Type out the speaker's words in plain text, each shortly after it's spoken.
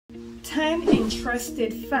10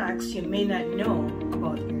 interesting facts you may not know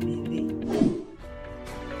about Airbnb.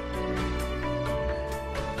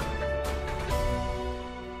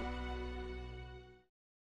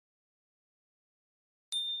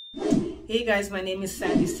 Hey guys, my name is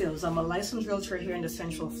Sills. I'm a licensed realtor here in the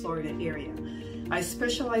Central Florida area. I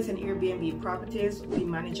specialize in Airbnb properties. We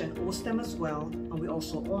manage and host them as well, and we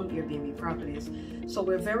also own Airbnb properties. So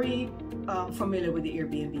we're very familiar with the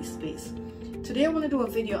Airbnb space. Today I want to do a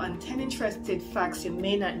video on 10 interesting facts you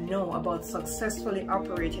may not know about successfully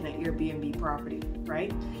operating an Airbnb property,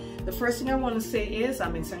 right? The first thing I want to say is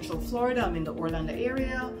I'm in Central Florida. I'm in the Orlando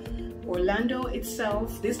area. Orlando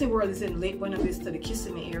itself, Disney World is in Lake Buena Vista, the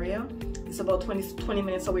Kissimmee area. It's about 20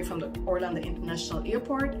 minutes away from the Orlando International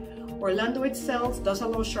Airport. Orlando itself does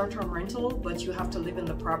allow short-term rental, but you have to live in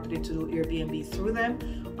the property to do Airbnb through them,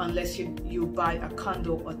 unless you buy a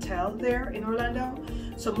condo hotel there in Orlando.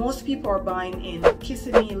 So most people are buying in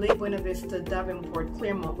Kissimmee, Lake Buena Vista, Davenport,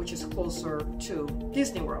 Claremont, which is closer to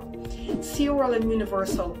Disney World. SeaWorld and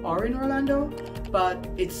Universal are in Orlando, but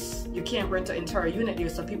you can't rent an entire unit here,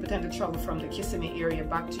 so people tend to travel from the Kissimmee area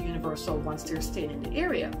back to Universal once they're staying in the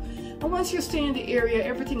area. And once you're staying in the area,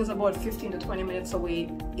 everything is about 15 to 20 minutes away,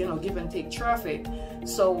 give and take traffic.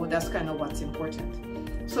 So that's kind of what's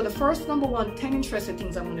important. So the first, number one, 10 interesting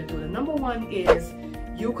things I'm going to do. The number one is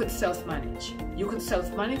you could self-manage. You could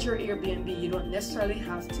self-manage your Airbnb. You don't necessarily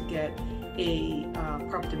have to get a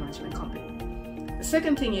property management company. The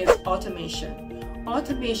second thing is automation.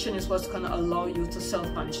 Automation is what's going to allow you to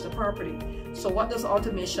self-manage the property. So what does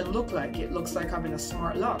automation look like? It looks like having a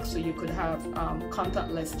smart lock, so you could have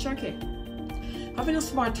contactless check-in. Having a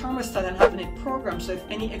smart thermostat and having it programmed so if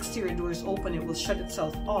any exterior door is open, it will shut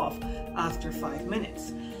itself off after 5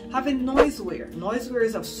 minutes. Having Noiseware. Noiseware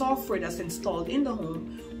is a software that's installed in the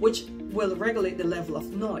home which will regulate the level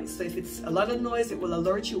of noise. So if it's a lot of noise, it will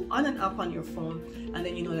alert you on and up on your phone, and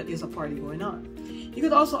then you know that there's a party going on. You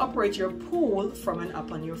could also operate your pool from an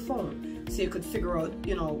app on your phone. So you could figure out,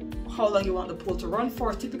 how long you want the pool to run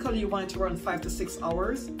for. Typically, you want it to run 5 to 6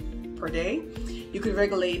 hours per day. You could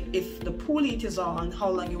regulate if the pool heat is on, how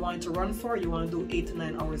long you want it to run for. You want to do 8 to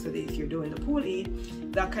 9 hours a day if you're doing the pool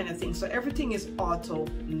heat, that kind of thing. So everything is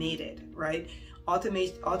automated, right?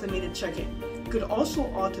 Automated check-in. You could also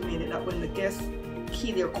automate it that when the guests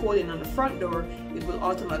key their code in on the front door, it will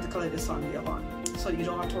automatically disarm the alarm. So you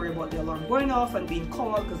don't have to worry about the alarm going off and being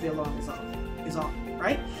called because the alarm is on,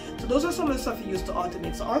 right? So those are some of the stuff you use to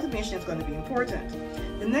automate. So automation is going to be important.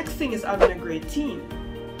 The next thing is having a great team.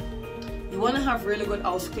 You want to have really good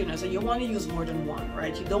house cleaners, and you want to use more than one,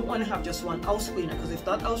 right? You don't want to have just one house cleaner, because if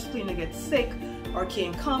that house cleaner gets sick or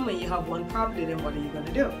can't come and you have one property, then what are you going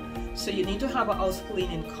to do? So you need to have a house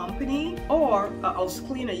cleaning company or a house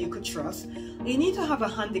cleaner you could trust. You need to have a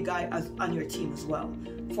handy guy on your team as well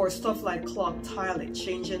for stuff like clogged toilet,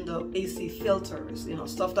 changing the AC filters,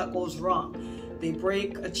 stuff that goes wrong. They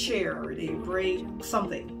break a chair, they break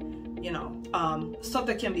something, stuff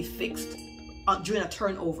that can be fixed during a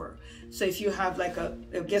turnover. So if you have like a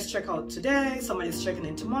guest check out today, somebody's checking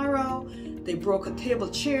in tomorrow, they broke a table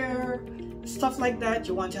chair, stuff like that,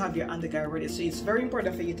 you want to have your handy guy ready. So it's very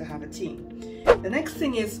important for you to have a team. The next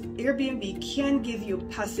thing is Airbnb can give you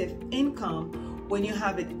passive income when you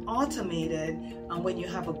have it automated and when you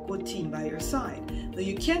have a good team by your side. Now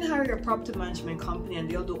you can hire a property management company and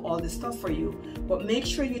they'll do all this stuff for you, but make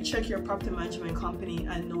sure you check your property management company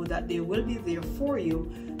and know that they will be there for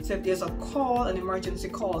you. So if there's a call, an emergency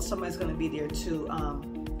call, somebody's going to be there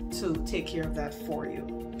to take care of that for you.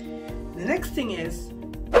 The next thing is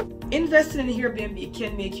investing in Airbnb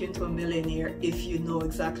can make you into a millionaire if you know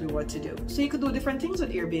exactly what to do. So you could do different things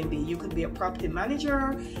with Airbnb. You could be a property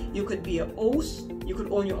manager, you could be a host, you could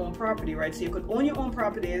own your own property, right? So you could own your own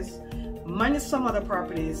properties, manage some other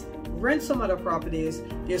properties, rent some other properties.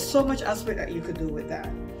 There's so much aspect that you could do with that.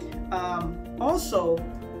 Also,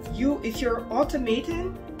 if you're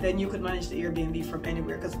automating, then you could manage the Airbnb from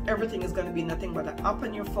anywhere, because everything is going to be nothing but an app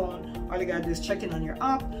on your phone. All you got to do is check in on your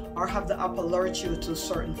app or have the app alert you to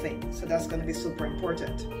certain things. So that's going to be super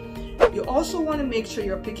important. You also want to make sure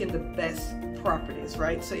you're picking the best properties,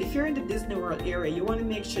 right? So if you're in the Disney World area, you want to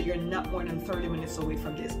make sure you're not more than 30 minutes away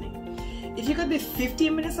from Disney. If you could be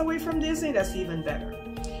 15 minutes away from Disney, that's even better.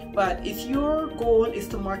 But if your goal is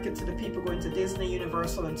to market to the people going to Disney,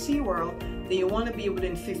 Universal, and SeaWorld, then you want to be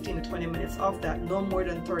within 15 to 20 minutes of that, no more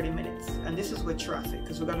than 30 minutes. And this is with traffic,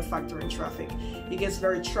 because we're going to factor in traffic. It gets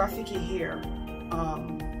very trafficy here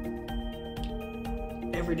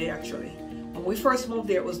every day, actually. When we first moved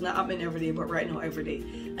there, it was not happening every day, but right now, every day.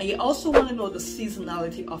 And you also want to know the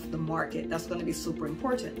seasonality of the market. That's going to be super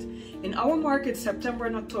important. In our market, September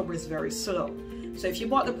and October is very slow. So if you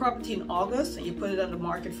bought the property in August and you put it on the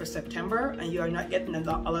market for September and you are not getting a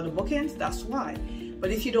lot of bookings, that's why. But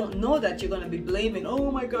if you don't know that, you're going to be blaming, oh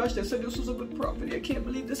my gosh, they said this was a good property. I can't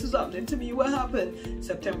believe this is happening to me. What happened?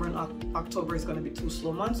 September and October is going to be 2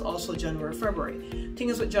 slow months. Also January, February. Thing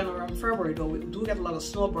is with January and February though, we do get a lot of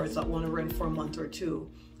snowbirds that want to rent for a month or two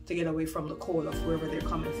to get away from the cold of wherever they're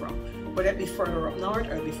coming from. Whether it be further up north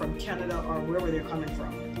or it be from Canada or wherever they're coming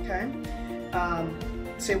from, okay?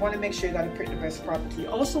 So you want to make sure you got to pick the best property. You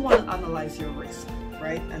also want to analyze your risk,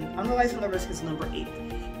 right? And analyzing the risk is number 8.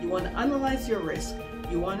 You want to analyze your risk.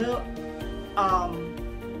 You want to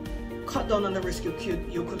cut down on the risk you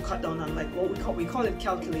could cut down on, like what we call it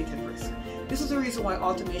calculated risk. This is the reason why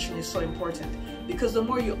automation is so important, because the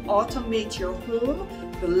more you automate your home,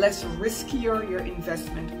 the less riskier your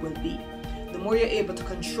investment will be. The more you're able to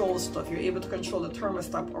control stuff, you're able to control the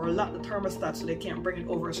thermostat or lock the thermostat so they can't bring it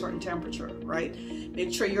over a certain temperature, right?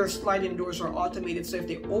 Make sure your sliding doors are automated, so if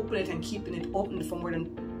they open it and keeping it open for more than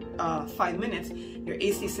 5 minutes, your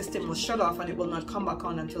AC system will shut off and it will not come back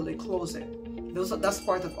on until they close it. That's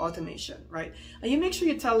part of automation, right? And you make sure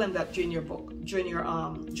you tell them that during your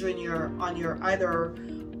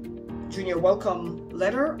welcome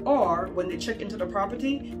letter, or when they check into the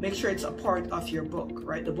property, make sure it's a part of your book,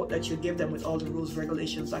 right? The book that you give them with all the rules,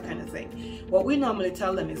 regulations, that kind of thing. What we normally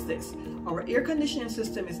tell them is this: our air conditioning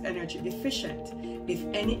system is energy efficient. If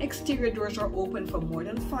any exterior doors are open for more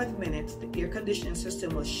than 5 minutes, the air conditioning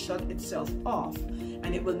system will shut itself off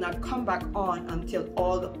and it will not come back on until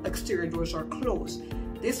all the exterior doors are closed.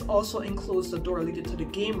 This also includes the door leading to the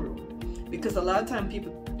game room, because a lot of time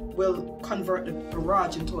people will convert the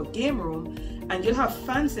garage into a game room and you'll have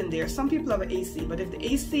fans in there. Some people have an AC, but if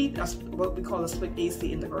the AC, that's what we call a split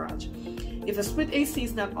AC in the garage. If the split AC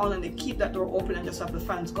is not on and they keep that door open and just have the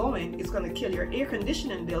fans going, it's going to kill your air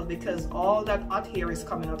conditioning bill, because all that hot air is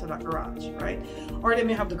coming out of that garage, right? Or they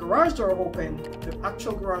may have the garage door open, the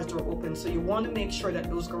actual garage door open, so you want to make sure that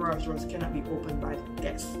those garage doors cannot be opened by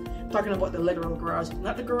guests. I'm talking about the literal garage,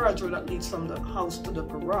 not the garage door that leads from the house to the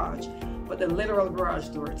garage, but the literal garage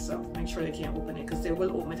door itself. Make sure they can't open it, because they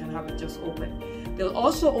will open it and have it just open. They'll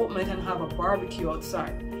also open it and have a barbecue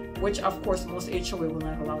outside, which of course most HOA will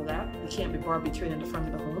not allow that. You can't be barbecuing in the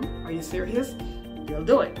front of the home. Are you serious? They'll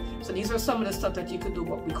do it. So these are some of the stuff that you could do,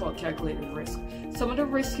 what we call calculated risk. Some of the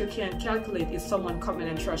risk you can't calculate is someone coming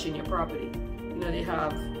and trashing your property. You know, they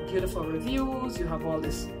have beautiful reviews, you have all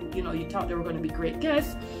this, you know, you thought they were going to be great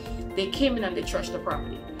guests. They came in and they trashed the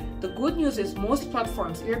property. The good news is most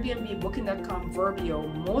platforms, Airbnb, Booking.com,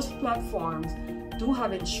 Verbio, most platforms do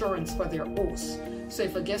have insurance for their hosts. So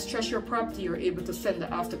if a guest trash your property, you're able to send the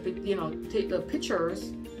take the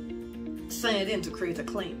pictures, send it in to create a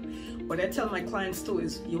claim. What I tell my clients too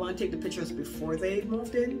is, you want to take the pictures before they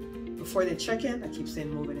moved in, before they check in. I keep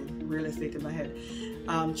saying moving in, real estate in my head.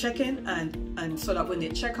 Check in, and so that when they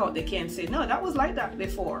check out, they can't say, no, that was like that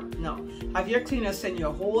before. No, have your cleaner send you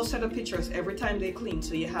a whole set of pictures every time they clean,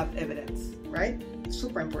 so you have evidence, right?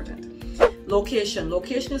 Super important. Location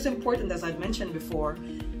is important, as I've mentioned before.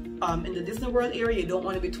 In the Disney World area, you don't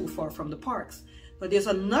want to be too far from the parks. But there's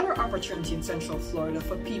another opportunity in Central Florida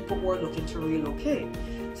for people who are looking to relocate.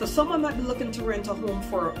 So someone might be looking to rent a home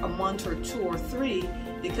for a month or 2 or 3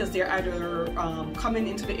 because they're either coming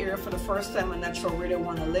into the area for the first time and not sure where they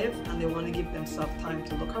want to live, and they want to give themselves time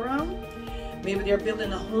to look around. Maybe they're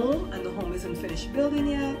building a home and the home isn't finished building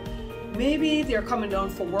yet. Maybe they're coming down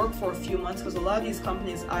for work for a few months, because a lot of these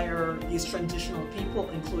companies hire these transitional people,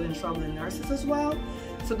 including traveling nurses as well.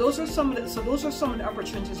 So those are some of the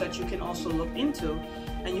opportunities that you can also look into,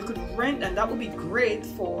 and you could rent, and that would be great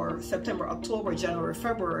for September, October, January,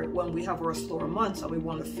 February, when we have our slower months and we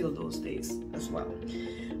want to fill those days as well.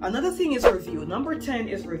 Another thing is review. Number 10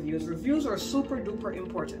 is reviews. Reviews are super duper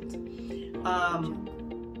important.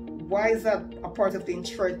 Why is that a part of the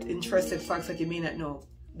interested facts that you may not know?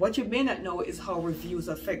 What you may not know is how reviews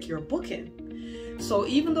affect your booking. So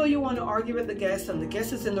even though you want to argue with the guest and the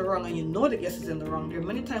guest is in the wrong and you know the guest is in the wrong, there are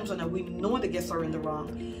many times when we know the guests are in the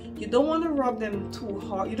wrong. You don't want to rub them too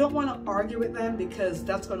hard. You don't want to argue with them, because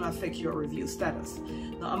that's going to affect your review status.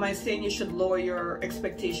 Now, am I saying you should lower your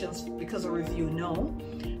expectations because of review? No.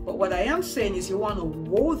 But what I am saying is you want to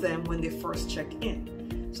woo them when they first check in.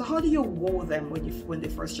 So how do you woo them when they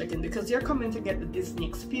first check in? Because they're coming to get the Disney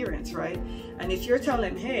experience, right? And if you're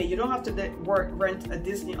telling them, hey, you don't have to rent a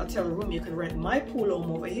Disney hotel room, you can rent my pool home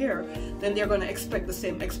over here, then they're going to expect the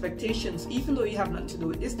same expectations, even though you have nothing to do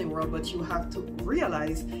with Disney World. But you have to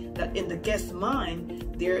realize that in the guest's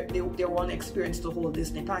mind, they want to experience the whole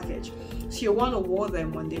Disney package. So you want to woo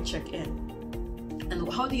them when they check in. And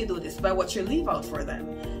how do you do this? By what you leave out for them.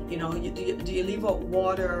 You know, do you leave out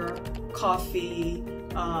water, coffee,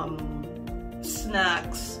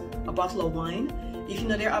 snacks, a bottle of wine? If you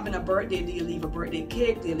know they're having a birthday, do you leave a birthday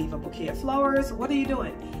cake? Do you leave a bouquet of flowers? What are you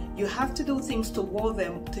doing? You have to do things to wow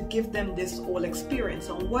them, to give them this whole experience.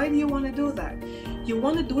 And why do you want to do that? You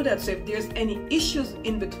want to do that so if there's any issues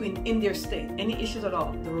in between in their stay, any issues at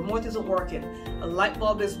all, the remote isn't working, a light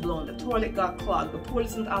bulb is blown, the toilet got clogged, the pool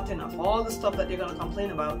isn't hot enough, all the stuff that they're going to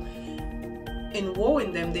complain about, in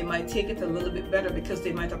wowing them, they might take it a little bit better because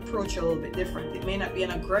they might approach you a little bit different. It may not be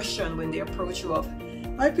an aggression when they approach you of,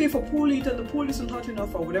 I pay for pool heat and the pool isn't hot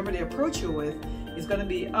enough, or whatever they approach you with. It's going to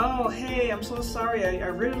be, oh, hey, I'm so sorry. I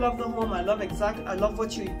really love the home. I love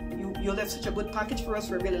what you left such a good package for us.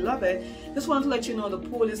 We really love it. Just want to let you know the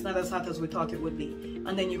pool is not as hot as we thought it would be.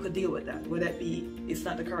 And then you could deal with that. Would that be it's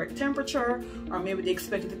not the correct temperature, or maybe they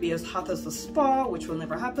expect it to be as hot as the spa, which will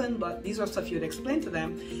never happen, but these are stuff you'd explain to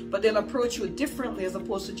them. But they'll approach you differently as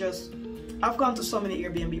opposed to just, I've gone to so many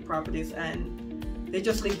Airbnb properties and they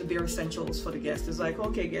just leave the bare essentials for the guests. It's like,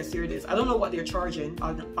 okay, guys, here it is. I don't know what they're charging,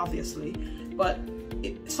 obviously, but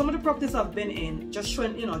some of the properties I've been in, just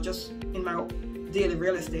showing, you know, just in my daily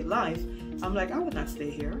real estate life, I'm like, I would not stay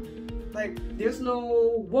here. Like, there's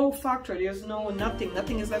no wow factor. There's no nothing.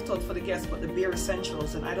 Nothing is left out for the guests but the bare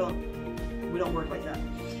essentials, and we don't work like that.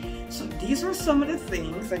 So these are some of the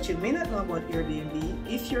things that you may not know about Airbnb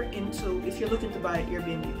if you're looking to buy an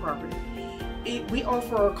Airbnb property. We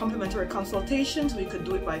offer complimentary consultations. We could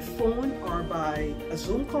do it by phone or by a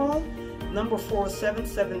Zoom call. Number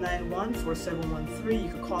 477-991-4713. You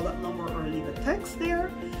could call that number or leave a text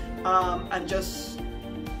there, and just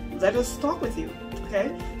let us talk with you.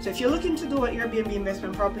 Okay, so if you're looking to do an Airbnb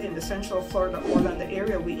investment property in the Central Florida, Orlando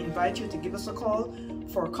area, we invite you to give us a call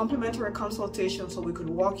for a complimentary consultation so we could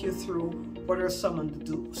walk you through what are some of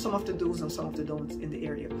the do's and some of the don'ts in the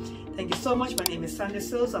area. Thank you so much. My name is Sandy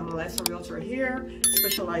Sills. I'm a licensed realtor here,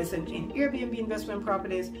 specializing in Airbnb investment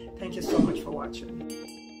properties. Thank you so much for watching.